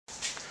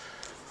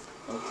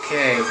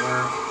Okay,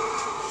 we're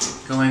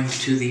going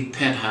to the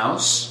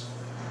penthouse,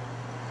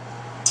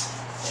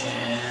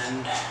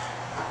 and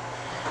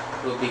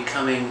we'll be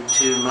coming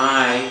to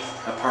my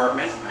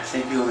apartment. I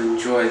think you'll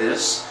enjoy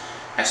this.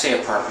 I say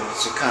apartment,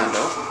 it's a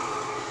condo,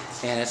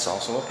 and it's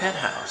also a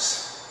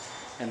penthouse.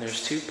 And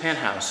there's two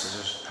penthouses.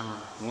 There's number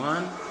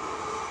 1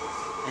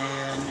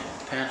 and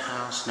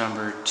penthouse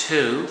number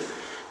 2.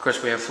 Of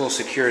course, we have full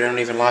security. I don't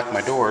even lock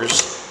my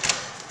doors.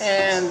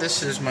 And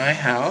this is my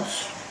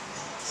house.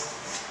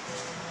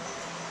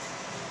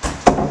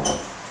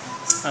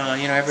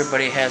 You know,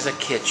 everybody has a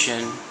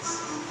kitchen.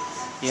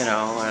 You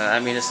know, I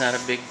mean, it's not a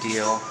big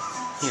deal.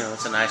 You know,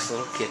 it's a nice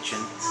little kitchen.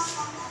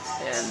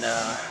 And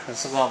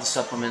this is all the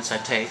supplements I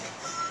take.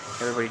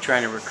 Everybody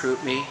trying to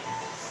recruit me.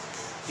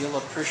 You'll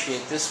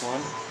appreciate this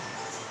one.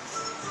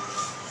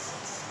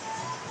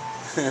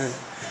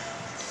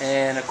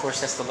 And of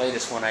course, that's the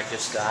latest one I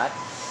just got.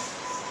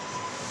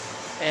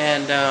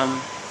 And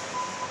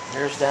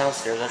there's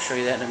downstairs. I'll show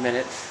you that in a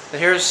minute. But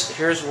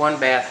here's one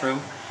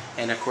bathroom,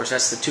 and of course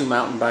that's the 2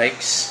 mountain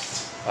bikes.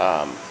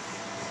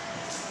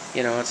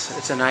 You know,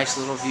 it's a nice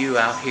little view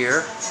out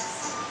here,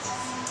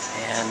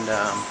 and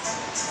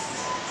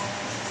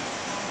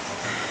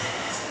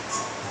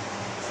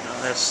you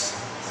know, that's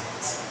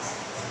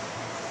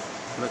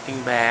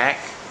looking back.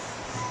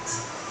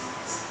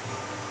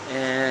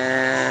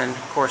 And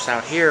of course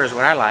out here is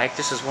what I like.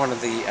 This is one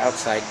of the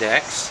outside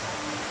decks.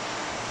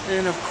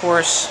 And of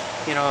course,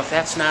 you know, if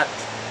that's not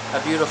a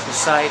beautiful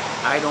sight,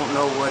 I don't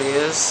know what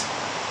is.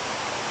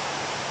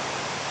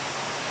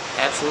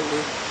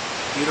 Absolutely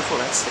beautiful.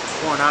 That's the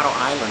Coronado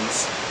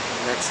Islands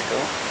in Mexico.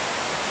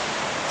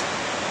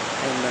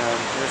 And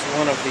there's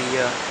one of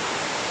the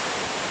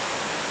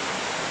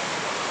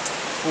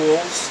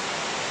pools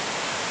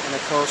and the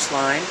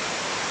coastline.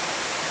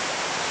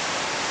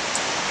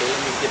 Okay,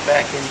 let me get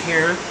back in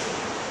here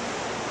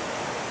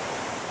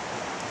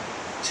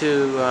to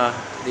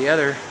the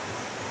other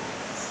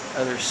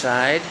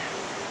side.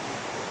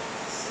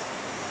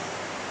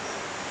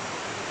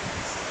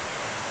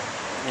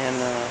 And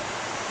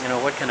you know,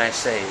 what can I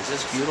say? Is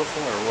this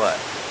beautiful or what?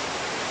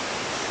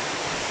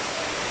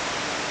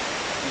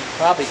 You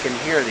probably can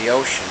hear the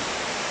ocean.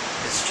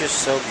 It's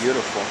just so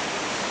beautiful.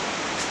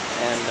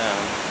 And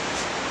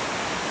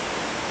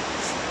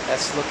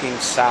that's looking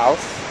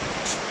south.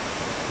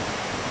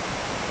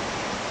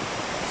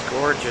 It's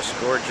gorgeous,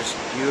 gorgeous,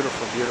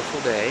 beautiful, beautiful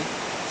day.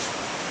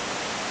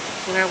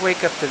 And I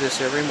wake up to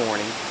this every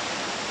morning.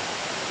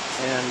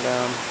 And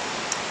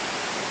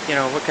you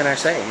know, what can I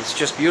say? It's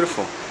just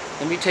beautiful.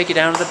 Let me take you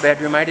down to the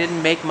bedroom. I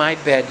didn't make my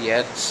bed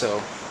yet,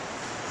 so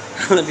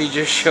let me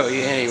just show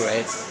you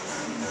anyway.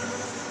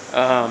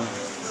 So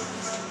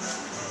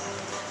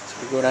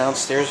we go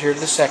downstairs here to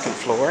the 2nd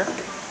floor.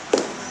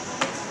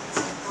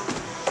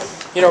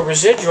 You know,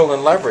 residual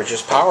and leverage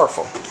is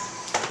powerful.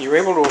 You're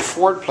able to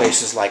afford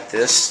places like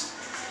this,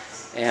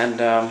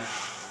 and I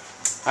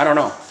don't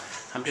know.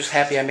 I'm just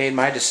happy I made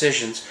my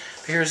decisions.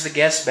 Here's the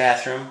guest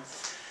bathroom.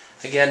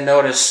 Again,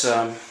 notice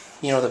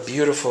you know, the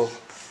beautiful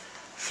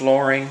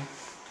flooring.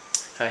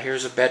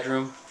 Here's a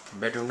bedroom,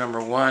 bedroom number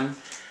 1.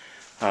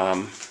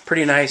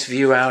 Pretty nice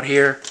view out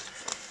here.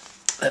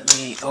 Let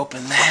me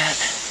open that.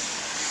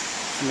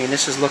 I mean,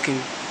 this is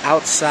looking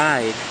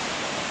outside.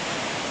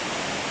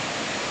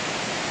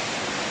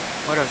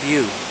 What a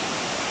view.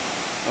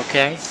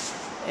 Okay,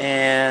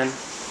 and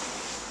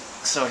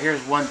so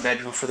here's one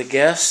bedroom for the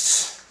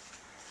guests,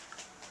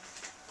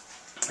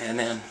 and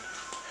then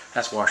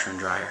that's washer and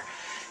dryer.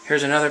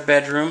 Here's another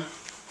bedroom.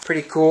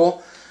 Pretty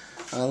cool.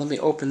 Let me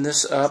open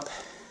this up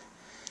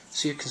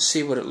so you can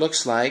see what it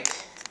looks like.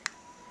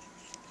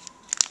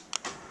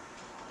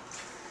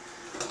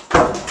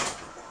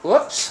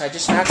 Whoops, I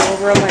just knocked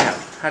over a lamp.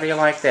 How do you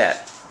like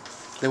that?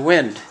 The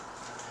wind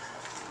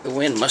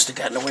must have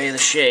gotten away of the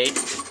shade.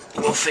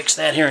 We'll fix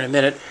that here in a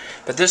minute.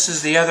 But this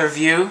is the other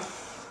view.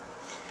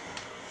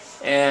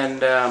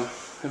 And a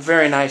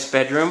very nice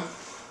bedroom.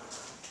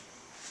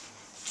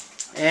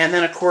 And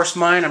then of course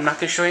mine, I'm not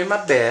going to show you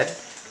my bed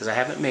because I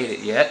haven't made it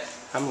yet.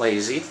 I'm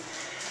lazy.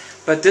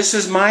 But this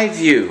is my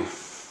view.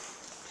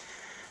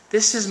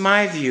 This is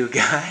my view,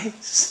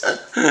 guys.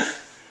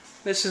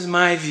 This is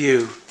my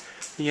view.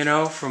 You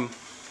know, from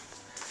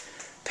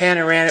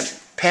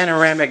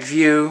panoramic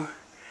view.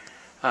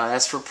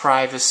 That's for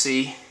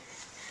privacy.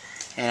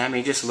 And I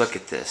mean, just look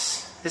at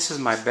this. This is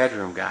my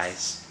bedroom,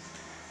 guys.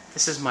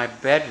 This is my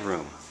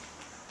bedroom.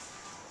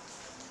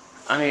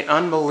 I mean,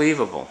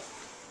 unbelievable.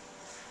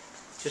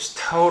 Just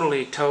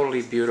totally,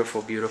 totally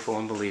beautiful, beautiful,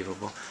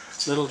 unbelievable.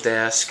 Little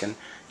desk, and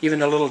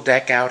even a little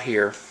deck out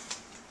here.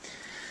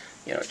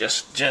 You know,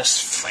 just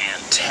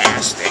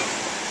fantastic.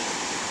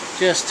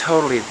 Just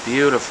totally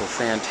beautiful,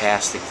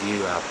 fantastic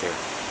view out there.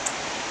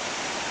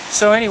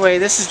 So anyway,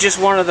 this is just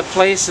one of the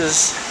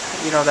places,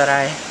 you know, that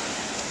I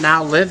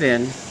now live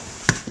in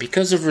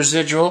because of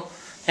residual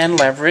and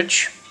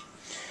leverage.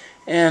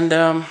 And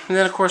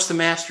then of course the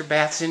master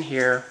bath's in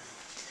here.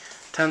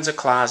 Tons of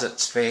closet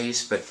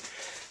space, but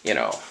you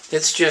know,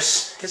 it's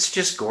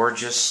just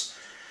gorgeous.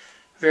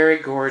 Very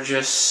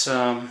gorgeous.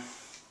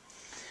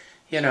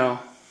 you know,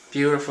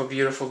 beautiful,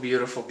 beautiful,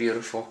 beautiful,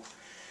 beautiful.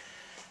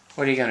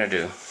 What are you going to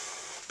do?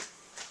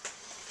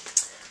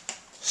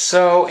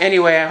 So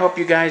anyway, I hope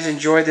you guys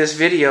enjoyed this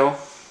video.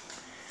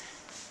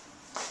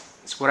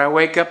 It's what I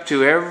wake up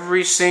to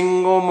every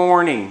single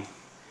morning.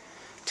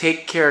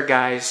 Take care,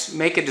 guys.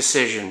 Make a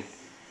decision.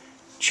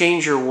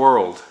 Change your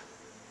world.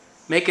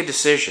 Make a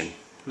decision.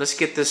 Let's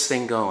get this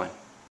thing going.